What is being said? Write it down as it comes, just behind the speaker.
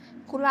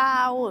กุเลา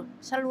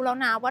ฉันรู้แล้ว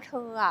นะว่าเธ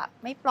ออ่ะ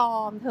ไม่ปลอ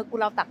มเธอกุ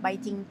เลาตักใบ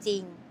จริ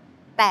ง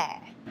ๆแต่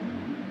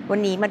วัน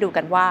นี้มาดู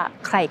กันว่า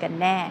ใครกัน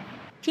แน่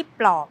ที่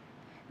ปลอม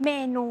เม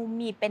นู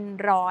มีเป็น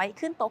ร้อย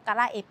ขึ้นโต๊ะกา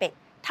ล่าเอเปก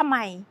ทำไม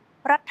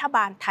รัฐบ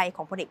าลไทยข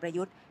องพลเอกประ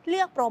ยุทธ์เลื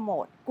อกโปรโม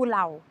ทกุเล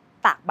า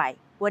ตากใบ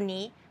วัน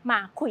นี้มา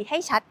คุยให้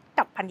ชัด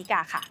กับพนิก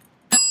าค่ะ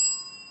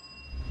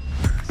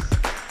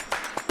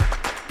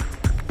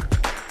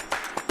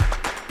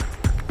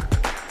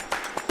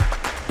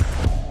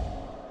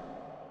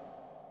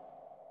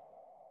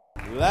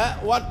และ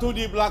วัตถุ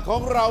ดิบหลักขอ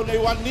งเราใน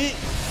วันนี้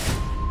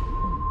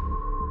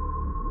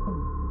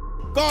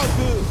ก็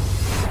คือ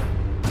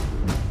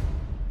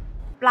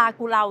ปลา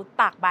กุเลา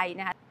ตากใบ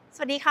นะคะส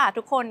วัสดีค่ะ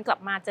ทุกคนกลับ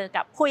มาเจอ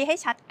กับคุยให้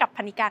ชัดกับพ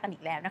นิกากันอี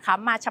กแล้วนะคะ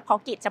มาเฉพาะ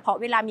กิจเฉพาะ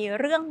เวลามี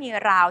เรื่องมี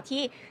ราว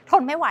ที่ท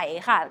นไม่ไหว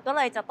ค่ะก็เ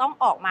ลยจะต้อง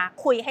ออกมา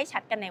คุยให้ชั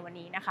ดกันในวัน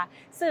นี้นะคะ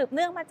สืบเ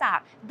นื่องมาจาก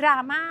ดรา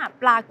ม่า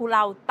ปลากุเล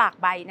าตาก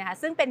ใบนะคะ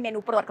ซึ่งเป็นเมนู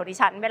โปรดของดิ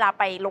ฉันเวลา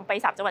ไปลงไป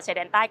3จังหวัดชายแ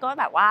ดนใต้ก็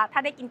แบบว่าถ้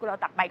าได้กินกุเลา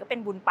ตากใบก็เป็น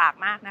บุญปาก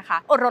มากนะคะ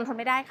อดรนทน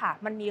ไม่ได้ค่ะ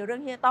มันมีเรื่อ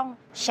งที่จะต้อง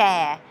แช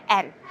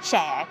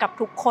ร์กับ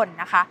ทุกคน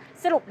นะคะ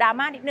สรุปดรา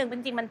ม่านิดนึงจ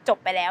ริงๆมันจบ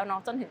ไปแล้วเนา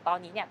ะจนถึงตอน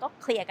นี้เนี่ยก็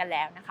เคลียร์กันแ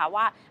ล้วนะคะ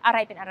ว่าอะไร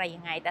เป็นอะไร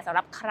ยังไงแต่สำห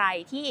รับใคร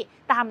ที่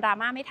ตามดรา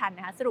ม่าไม่ทันน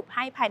ะคะสรุปใ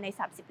ห้ภายใน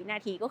30วินา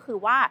ทีก็คือ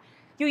ว่า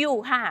อยู่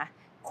ๆค่ะ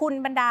คุณ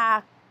บรรดา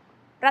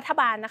รัฐ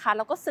บาลนะคะแ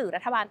ล้วก็สื่อ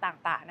รัฐบาล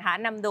ต่างๆนะคะ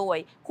นำโดย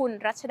คุณ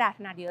รัชดาธ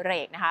นาดิเร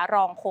กนะคะร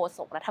องโฆษ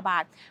กรัฐบา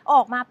ลอ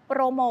อกมาโป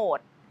รโมท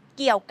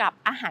เกี่ยวกับ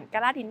อาหารกา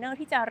ล่าดินเนอร์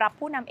ที่จะรับ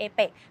ผู้นำเอเป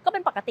กก็เป็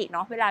นปกติเน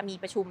าะเวลามี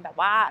ประชุมแบบ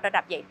ว่าระ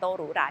ดับใหญ่โตห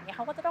รูหราเนี่ยเ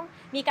ขาก็จะต้อง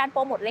มีการโป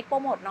รโมทเล็กโปร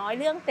โมทน้อย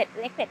เรื่องเสร็จ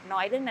เล็กเสร็จน้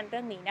อยเรื่องนั้นเ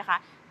รื่องนี้นะคะ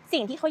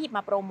สิ่งที่เขาหยิบม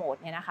าโปรโมท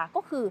เนี่ยนะคะ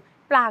ก็คือ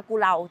ปลากุ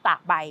เลาตา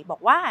กใบบอ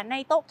กว่าใน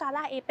โต๊ะกา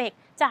ล่าเอเปก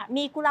จะ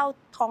มีกุเลา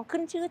ของ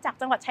ขึ้นชื่อจาก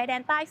จังหวัดชายแด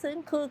นใต้ซึ่ง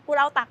คือกุเ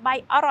ลาตากใบ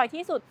อร่อย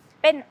ที่สุด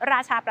เป็นรา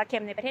ชาปลาเค็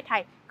มในประเทศไท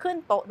ยขึ้น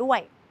โต๊ะด้ว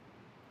ย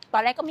ตอ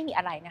นแรกก็ไม่มี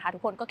อะไรนะคะทุ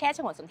กคนก็แค่ฉ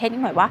งนสนเทศนิ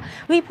ดหน่อยว่า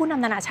ผู้น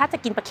ำนานาชาติจะ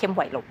กินปลาเค็มไห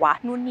วหรอวะ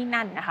นู่นนี่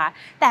นั่นนะคะ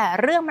แต่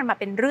เรื่องมันมา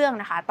เป็นเรื่อง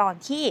นะคะตอน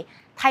ที่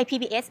ไทย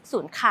PBS ศู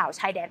นย์ข่าว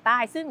ชายแดนใต้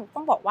ซึ่งต้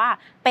องบอกว่า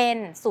เป็น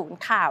ศูนย์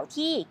ข่าว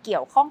ที่เกี่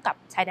ยวข้องกับ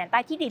ชายแดนใต้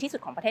ที่ดีที่สุด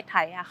ของประเทศไท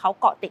ยนะคะเขา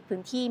เกาะติดพื้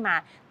นที่มา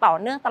ต่อ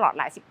เนื่องตลอด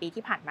หลาย10ปี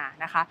ที่ผ่านมา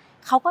นะคะ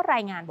เขาก็รา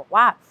ยงานบอก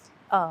ว่า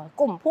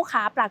กลุ่มผู้ค้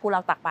าปลากุเล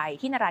าตากใบ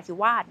ที่นราธิ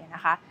วาสเนี่ยน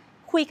ะคะ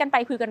คุยกันไป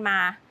คุยกันมา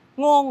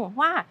งง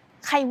ว่า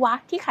ใครวะ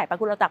ที่ขายปลา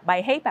กุเลาตากใบ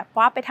ให้แบบ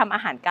ว่าไปทำอา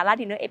หารกาล่า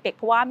ดินเนอร์เอเปกเ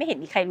พราะว่าไม่เห็น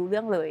มีใครรู้เรื่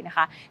องเลยนะค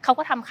ะเขา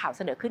ก็ทำข่าวเ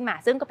สนอขึ้นมา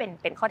ซึ่งก็เ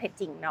ป็นข้อเท็จ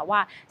จริงนะว่า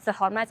สะ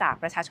ท้อนมาจาก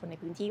ประชาชนใน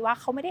พื้นที่ว่า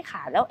เขาไม่ได้ข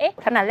ายแล้ว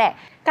เท่านั้นแหละ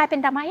กลายเป็น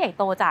ดราม่าใหญ่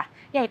โตจ้ะ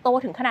ใหญ่โต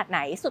ถึงขนาดไหน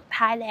สุด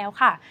ท้ายแล้ว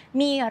ค่ะ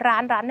มีร้า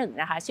นหนึ่ง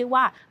นะคะชื่อ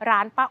ว่าร้า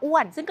นป้าอ้ว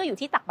นซึ่งก็อยู่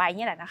ที่ตากใบ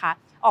นี่แหละนะคะ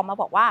ออกมา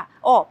บอกว่า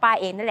ป้า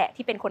เองนั่นแหละ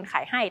ที่เป็นคนข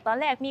ายให้ตอน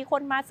แรกมีค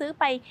นมาซื้อ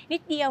ไปนิ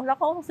ดเดียวแล้ว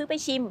เขาซื้อไป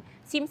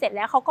ชิมเสร็จแ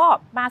ล้วเขาก็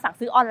มาสั่ง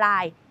ซื้อออนไล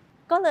น์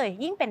ก็เลย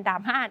ยิ่งเป็นดรา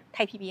ม่าไท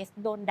ย PBS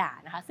โดนด่า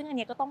นะคะซึ่งอัน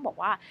นี้ก็ต้องบอก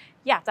ว่า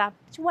อยากจะ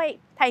ช่วย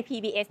ไทย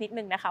PBS นิด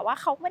นึงนะคะว่า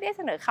เขาไม่ได้เ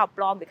สนอข่าวป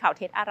ลอมหรือข่าวเ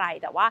ท็จอะไร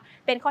แต่ว่า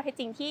เป็นข้อเท็จ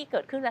จริงที่เกิ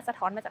ดขึ้นและสะ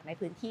ท้อนมาจากใน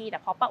พื้นที่แต่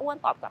พอป้าอ้วน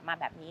ตอบกลับมา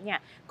แบบนี้เนี่ย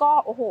ก็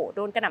โอ้โหโด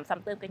นกระหน่ำซ้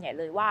ำเติมกันใหญ่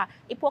เลยว่า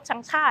ไอ้พวกชั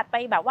งชาติไป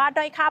แบบว่า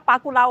ด้อยค่าปลา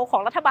กุเลาขอ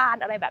งรัฐบาล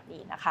อะไรแบบ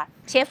นี้นะคะ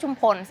เชฟชุม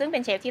พลซึ่งเป็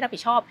นเชฟที่รับผิ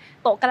ดชอบ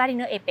โต๊ะกาล่าดิน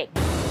เนอร์เอเปก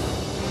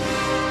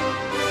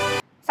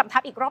สำทั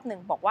บอีกรอบนึง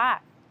บอกว่า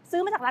ซื้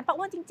อมาจากร้านป้า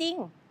อ้วนจริง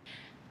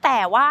ๆแต่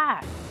ว่า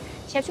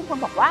เชฟชุมพล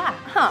บอกว่า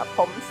ผ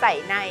มใส่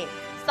ใน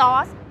ซอ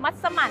สมั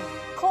สมั่น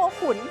โค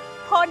ขุน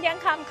โพนยัง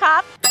คำครั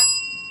บ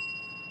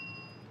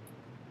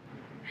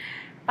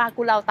ปลา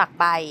กุเลาตาก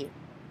ใบ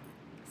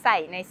ใส่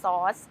ในซอ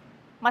ส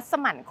มัส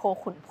มั่นโค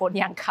ขุนโพน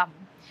ยังค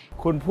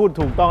ำคุณพูด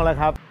ถูกต้องแล้ว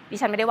ครับดิ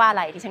ฉันไม่ได้ว่าอะ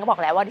ไรดิฉันก็บอ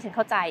กแล้วว่าดิฉันเ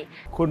ข้าใจ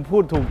คุณพู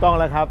ดถูกต้อง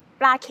แล้วครับ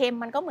ปลาเค็ม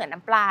มันก็เหมือน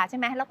น้ำปลาใช่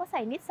ไหมแล้วก็ใ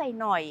ส่นิดใส่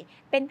หน่อย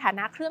เป็นฐาน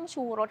ะเครื่อง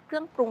ชูรสเครื่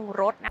องปรุง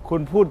รสนะคุ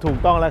ณพูดถูก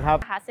ต้องแล้วครับ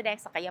แสดง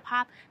ศักยภา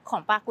พขอ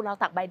งปลากุเลา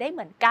ตากใบได้เห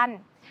มือนกัน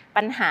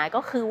ปัญหา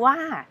ก็คือว่า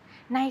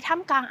ในท่า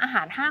มกลางอาห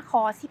าร5ค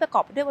อร์สที่ประกอ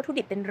บด้วยวัตถุ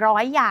ดิบเป็น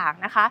100อย่าง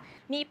นะคะ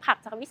มีผัก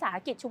จากวิสาห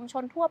กิจชุมช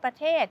นทั่วประ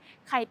เทศ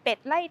ไข่เป็ด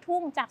ไล่ทุ่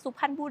งจากสุพ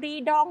รรณบุรี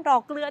ดองดอ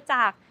กเกลือจ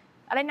าก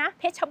อะไรนะ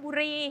เพชรบุ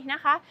รีน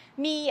ะคะ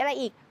มีอะไร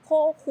อีกโค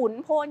ขุน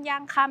โพนยา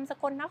งคำส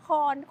กลนค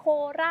รโค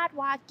ราช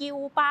วากิว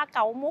ปลาเ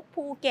ก๋ามุก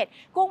ภูเก็ต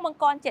กุ้งมัง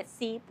กร7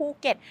สีภู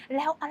เก็ตแ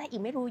ล้วอะไรอี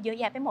กไม่รู้เยอะ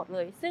แยะไปหมดเล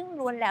ยซึ่ง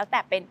ล้วนแล้วแต่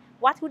เป็น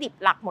วัตถุดิบ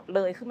หลักหมดเล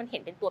ยคือมันเห็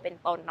นเป็นตัวเป็น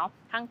ตนเนาะ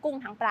ทั้งกุ้ง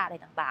ทั้งปลาอะไร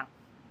ต่าง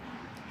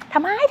ๆทำ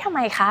ไม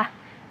คะ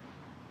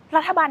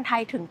รัฐบาลไท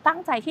ยถึงตั้ง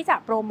ใจที่จะ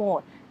โปรโมท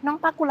น้อง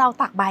ปลากุเลา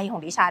ตากใบขอ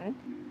งดิฉัน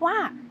ว่า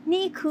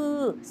นี่คือ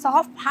ซอ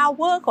ฟต์พาวเ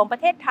วอร์ของประ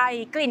เทศไทย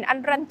กลิ่นอัน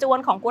รันจวน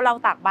ของกุเลา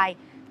ตากใบ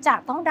จะ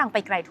ต้องดังไป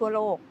ไกลทั่วโล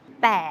ก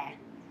แต่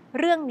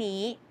เรื่อง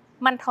นี้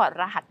มันถอด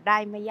รหัสได้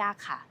ไม่ยาก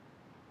ค่ะ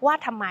ว่า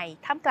ทำไม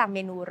ท่ามกลางเม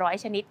นู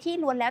100ชนิดที่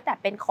ล้วนแล้วแต่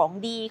เป็นของ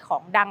ดีขอ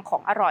งดังขอ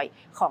งอร่อย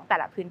ของแต่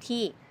ละพื้น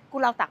ที่กุ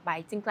เลาตากใบ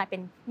จึงกลายเป็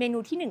นเมนู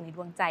ที่1ในด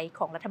วงใจข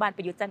องรัฐบาลป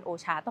ระยุทธ์จันทร์โอ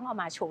ชาต้องเอา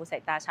มาโชว์สา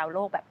ยตาชาวโล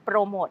กแบบโปร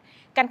โมท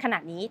กันขนา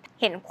ดนี้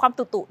เห็นความ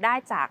ตุได้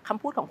จากค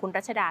ำพูดของคุณ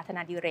รัชดาธน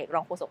าดิเรกร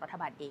องโฆษกรัฐ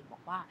บาลเองบอ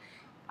กว่า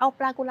เอา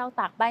ปลากุเลา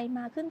ตากใบม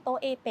าขึ้นโต๊ะ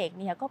เอเปก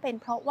เนี่ยก็เป็น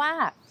เพราะว่า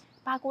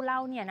ปลากุเลา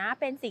เนี่ยนะ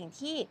เป็นสิ่ง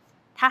ที่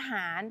ทห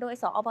ารโดย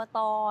สอบต.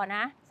น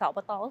ะสอบ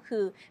ต.ก็คื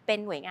อเป็น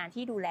หน่วยงาน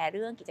ที่ดูแลเ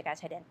รื่องกิจการ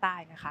ชายแดนใต้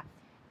นะคะ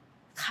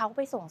เขาไป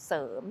ส่งเส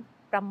ริม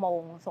ประม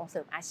งส่งเส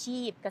ริมอา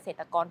ชีพเกษ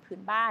ตรกรพื้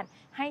นบ้าน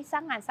ให้สร้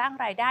างงานสร้าง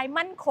รายได้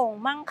มั่นคง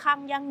มั่งคั่ง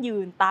ยั่งยื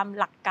นตาม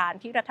หลักการ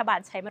ที่รัฐบาล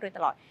ใช้มาโดยต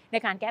ลอดใน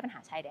การแก้ปัญหา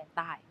ชายแดนใ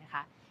ต้นะค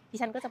ะดิ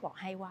ฉันก็จะบอก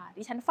ให้ว่า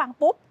ดิฉันฟัง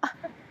ปุ๊บ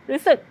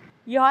รู้สึก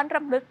ย้อนร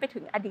ำลึกไปถึ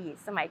งอดีต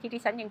สมัยที่ดิ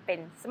ฉันยังเป็น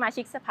สมา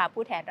ชิกสภา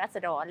ผู้แทนราษ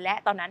ฎรและ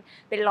ตอนนั้น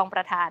เป็นรองป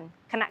ระธาน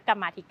คณะกร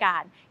รมาธิกา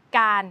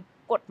ร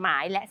กฎหมา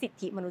ยและสิท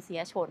ธิมนุษย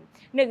ชน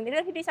หนึ่งในเรื่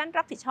องที่ดิฉัน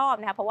รับผิดชอบ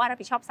นะคะเพราะว่ารับ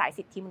ผิดชอบสาย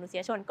สิทธิมนุษ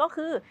ยชนก็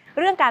คือ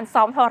เรื่องการ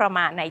ซ้อมทรม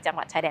านในจังห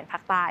วัดชายแดนภา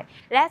คใต้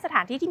และสถ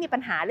านที่ที่มีปั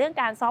ญหาเรื่อง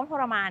การซ้อมท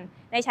รมาน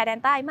ในชายแดน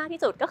ใต้มาก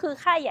ที่สุดก็คือ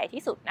ค่ายใหญ่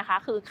ที่สุดนะคะ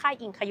คือค่าย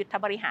อิงคยุทธ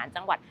บริหาร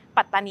จังหวัด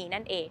ปัตตานี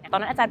นั่นเองตอน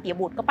นั้นอาจารย์ปิย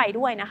บุตรก็ไป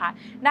ด้วยนะคะ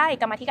ได้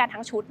กรรมาธิการ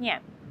ทั้งชุดเนี่ย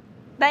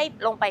ได้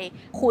ลงไป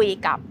คุย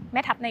กับแ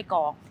ม่ทัพในก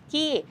อง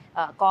ที่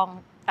กอง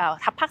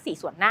ทัพภาค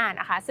4ส่วนหน้า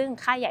นะคะซึ่ง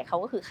ค่ายใหญ่เขา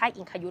ก็คือค่าย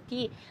อิงคยุทธ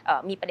ที่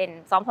มีประเด็น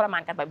ซ้อมทรมา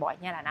นกันบ่อย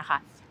ๆเนี่ยแหละนะคะ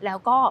แล้ว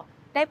ก็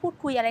ได้พูด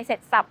คุยอะไรเสร็จ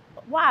สับ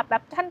ว่าแบ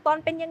บขั้นตอน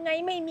เป็นยังไง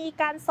ไม่มี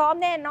การซ้อม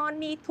แน่นอน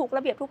มีถูกร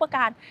ะเบียบทุกประก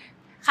าร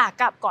ค่ะ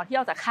กลับก่อนที่อ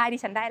อกจากค่ายดิ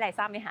ฉันได้อะไรท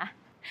ราบไหมคะ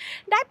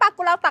ได้ปลา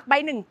กุเลาตากใบ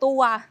1ตั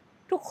ว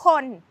ทุกค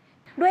น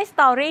ด้วยส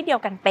ตอรี่เดีย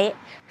วกันเป๊ะ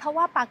เพราะ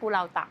ว่าปลากุเล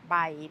าตากใบ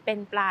เป็น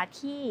ปลา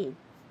ที่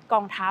ก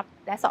องทัพ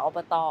และสอบ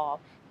ต.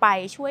ไป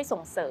ช่วย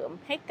ส่งเสริม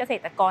ให้เกษ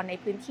ตรกรใน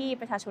พื้นที่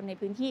ประชาชนใน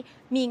พื้นที่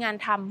มีงาน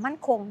ทำมั่น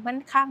คงมั่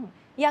นคั่ง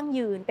ยั่ง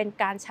ยืนเป็น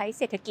การใช้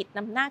เศรษฐกิจน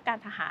ำหน้าการ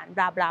ทหารบ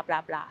ลาบลาบลา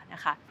บลาน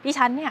ะคะดิ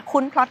ฉันเนี่ย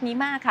คุ้นพล็อตนี้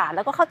มากค่ะแ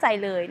ล้วก็เข้าใจ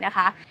เลยนะค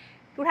ะ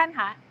ทุกท่านค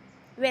ะ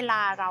เวลา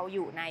เราอ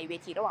ยู่ในเว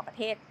ทีระหว่างประ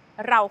เทศ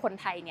เราคน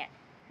ไทยเนี่ย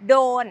โด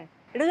น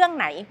เรื่อง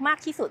ไหนมาก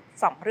ที่สุด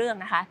2เรื่อง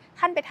นะคะ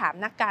ท่านไปถาม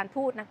นักการ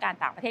ทูตนักการ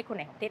ต่างประเทศคนไห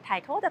นของประเทศไทย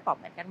เขาก็จะตอบ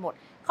เหมือนกันหมด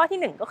ข้อที่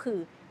1ก็คือ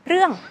เ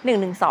รื่อง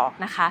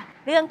112นะคะ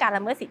เรื่องการล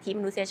ะเมิดสิทธิม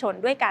นุษยชน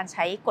ด้วยการใ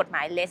ช้กฎหม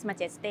าย lèse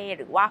majesté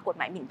หรือว่ากฎห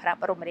มายหมิ่นพระ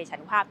บรมเดชา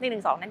นุภาพ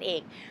112นั่นเอ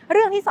งเ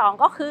รื่องที่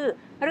2ก็คือ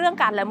เรื่อง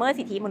การละเมิด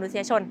สิทธิมนุษ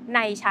ยชนใน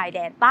ชายแด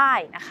นใต้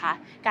นะคะ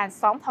การ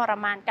ซ้อมทร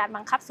มานการ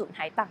บังคับสูญห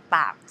าย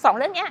ต่างๆ2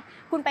เรื่องนี้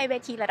คุณไปเว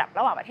ทีระดับร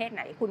ะหว่างประเทศไห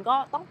นคุณก็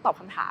ต้องตอบ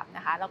คำถามน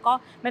ะคะแล้วก็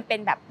มันเป็น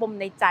แบบปม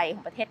ในใจข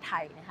องประเทศไท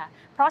ยนะคะ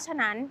เพราะฉะ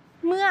นั้น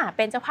เมื่อเ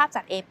ป็นเจ้าภาพ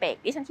จัดเอเปก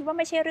ดิฉันคิดว่า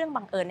ไม่ใช่เรื่อง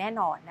บังเอิญแน่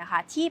นอนนะคะ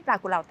ที่ปลา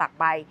กุเลาตาก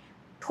ใบ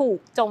ถู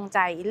กจงใจ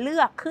เลื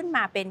อกขึ้นม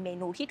าเป็นเม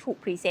นูที่ถูก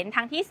พรีเซนต์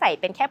ทั้งที่ใส่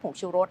เป็นแค่ผง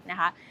ชูรสนะ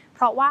คะเพ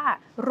ราะว่า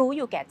รู้อ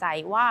ยู่แก่ใจ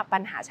ว่าปั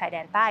ญหาชายแด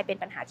นใต้เป็น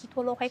ปัญหาที่ทั่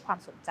วโลกให้ความ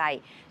สนใจ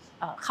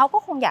เขาก็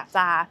คงอยากจ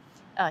ะ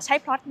ใช้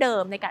พล็อตเดิ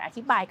มในการอ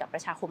ธิบายกับปร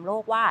ะชาคมโล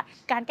กว่า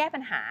การแก้ปั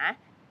ญหา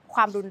คว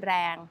ามรุนแร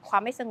งควา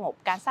มไม่สงบ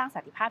การสร้าง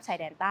สันติภาพชาย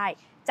แดนใต้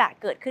จะ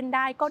เกิดขึ้นไ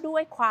ด้ก็ด้ว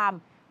ยความ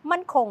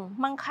มั่นคง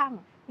มั่งคั่ง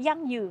ยั่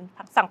งยืน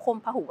สังคม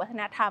พหุวัฒ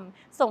นธรรม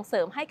ส่งเส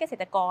ริมให้เกษ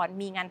ตรกร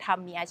มีงานท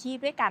ำมีอาชีพ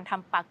ด้วยการท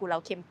ำปลากุเลา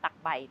เค็มตัก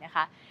ใบนะค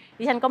ะ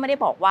ดิฉันก็ไม่ได้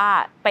บอกว่า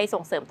ไป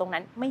ส่งเสริมตรงนั้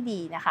นไม่ดี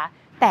นะคะ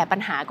แต่ปัญ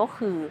หาก็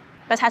คือ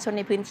ประชาชนใ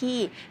นพื้นที่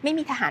ไม่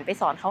มีทหารไป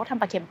สอนเขาท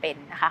ำปลาเค็มเป็น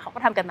นะคะเขาก็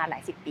ทำกันมาหลา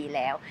ย10ปีแ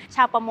ล้วช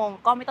าวประมง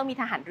ก็ไม่ต้องมี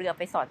ทหารเรือ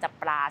ไปสอนจับ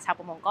ปลาชาวป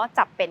ระมงก็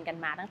จับเป็นกัน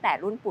มาตั้งแต่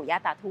รุ่นปู่ย่า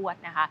ตาทวด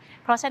นะคะ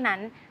เพราะฉะนั้น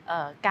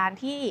การ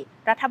ที่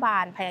รัฐบา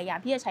ลพยายาม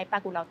ที่จะใช้ปลา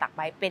กุเลาตากใ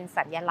บเป็น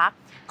สัญลักษณ์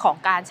ของ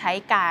การใช้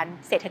การ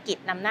เศรษฐกิจ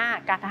นำหน้า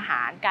การทห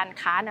ารการ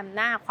ค้านำห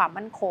น้าความ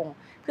มั่นคง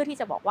เพื่อที่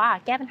จะบอกว่า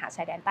แก้ปัญหาช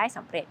ายแดนใต้ส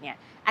ำเร็จเนี่ย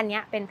อันนี้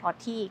เป็นพล็อต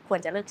ที่ควร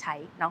จะเลิกใช้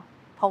เนาะ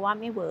เพราะว่า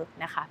ไม่เวิร์ก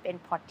นะคะเป็น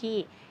พล็อตที่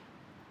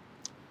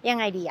ยัง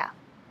ไงดีอะ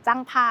จ้า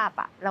งภาพ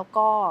แล้ว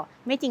ก็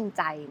ไม่จริงใ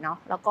จเนาะ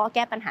แล้วก็แ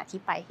ก้ปัญหาที่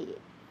ปลายเห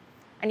ตุ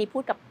อันนี้พู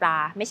ดกับปลา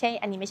ไม่ใช่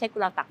อันนี้ไม่ใช่กุ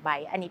เลาตากใบ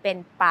อันนี้เป็น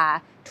ปลา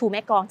ทูแ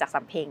ม่กลองจากส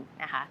ำเพ็ง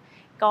นะคะ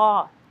ก็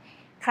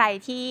ใคร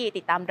ที่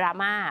ติดตามดรา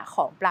ม่าข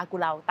องปลากุ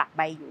เลาตากใ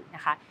บอยู่น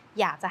ะคะ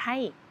อยากจะให้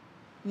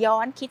ย้อ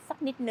นคิดสัก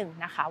นิดหนึ่ง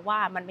นะคะว่า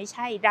มันไม่ใ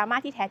ช่ดราม่า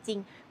ที่แท้จริง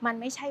มัน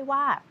ไม่ใช่ว่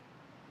า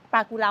ปล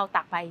ากุเลาต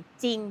ากใบ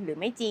จริงหรือ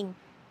ไม่จริง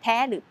แท้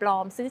หรือปลอ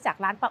มซื้อจาก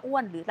ร้านป้าอ้ว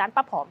นหรือร้าน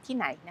ป้าผอมที่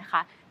ไหนนะค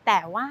ะแต่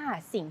ว่า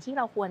สิ่งที่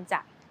เราควรจ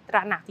ะต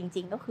ระหนักจ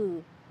ริงๆก็คือ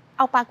เ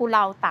อาปลากุเล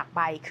าตากใ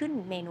บขึ้น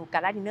เมนูกา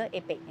ลาดินเนอร์เอ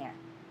เปกเนี่ย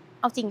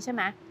เอาจริงใช่ไห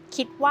ม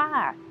คิดว่า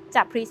จ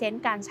ะพรีเซน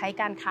ต์การใช้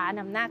การค้าน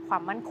ำหน้าควา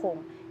มมั่นคง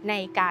ใน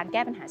การแ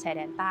ก้ปัญหาชายแ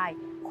ดนใต้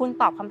คุณ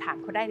ตอบคำถาม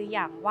เขาได้หรือ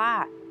ยังว่า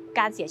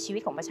การเสียชีวิ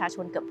ตของประชาช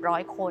นเกือบ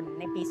100 คน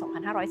ในปี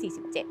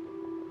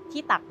 2547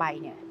 ที่ตากใบ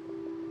เนี่ย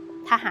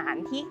ทหาร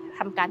ที่ท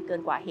ำการเกิ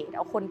นกว่าเหตุเ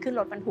อาคนขึ้น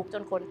รถบรรทุกจ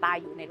นคนตาย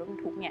อยู่ในรถบร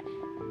รทุกเนี่ย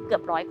เกือ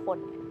บ100 คน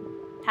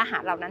ทหา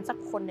รเหล่านั้นสัก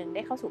คนนึงไ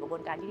ด้เข้าสู่กระบว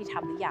นการยุติธร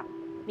รมหรือยัง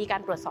มีกา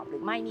รตรวจสอบหรื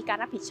อไม่มีการ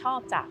รับผิดชอบ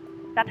จาก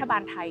รัฐบา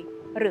ลไทย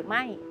หรือไ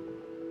ม่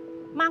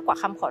มากกว่า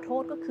คำขอโท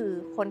ษก็คือ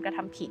คนกระท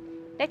ำผิด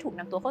ได้ถูก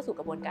นำตัวเข้าสู่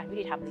กระบวนการยุ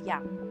ติธรรมหรือยั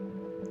ง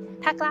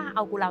ถ้ากล้าเอ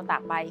ากุเลาตา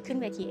กใบขึ้น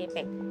เวทีเอเป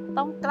ก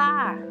ต้องกล้า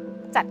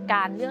จัดก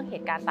ารเรื่องเห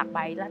ตุการณ์ตากใบ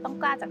และต้อง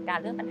กล้าจัดการ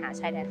เรื่องปัญหา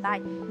ชายแดนใต้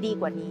ดี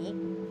กว่านี้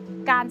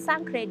การสร้าง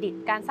เครดิต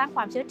การสร้างค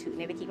วามเชื่อถือใ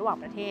นเวทีระหว่าง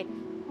ประเทศ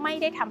ไม่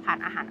ได้ทำผ่าน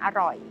อาหารอ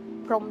ร่อย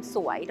พรมส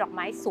วยดอกไ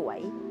ม้สวย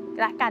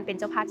และการเป็น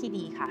เจ้าภาพที่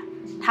ดีค่ะ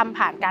ทำ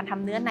ผ่านการท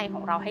ำเนื้อในข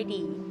องเราให้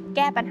ดีแ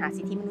ก้ปัญหา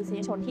สิทธิมนุษย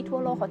ชนที่ทั่ว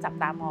โลกเขาจับ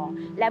ตามอง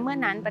และเมื่อ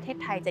นั้นประเทศ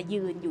ไทยจะ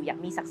ยืนอยู่อย่าง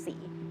มีศักดิ์ศรี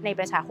ใน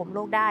ประชาคมโล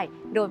กได้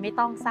โดยไม่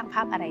ต้องสร้างภ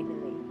าพอะไรเล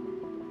ย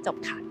จบ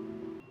ค่ะ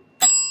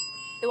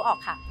ดูออก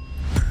ค่ะ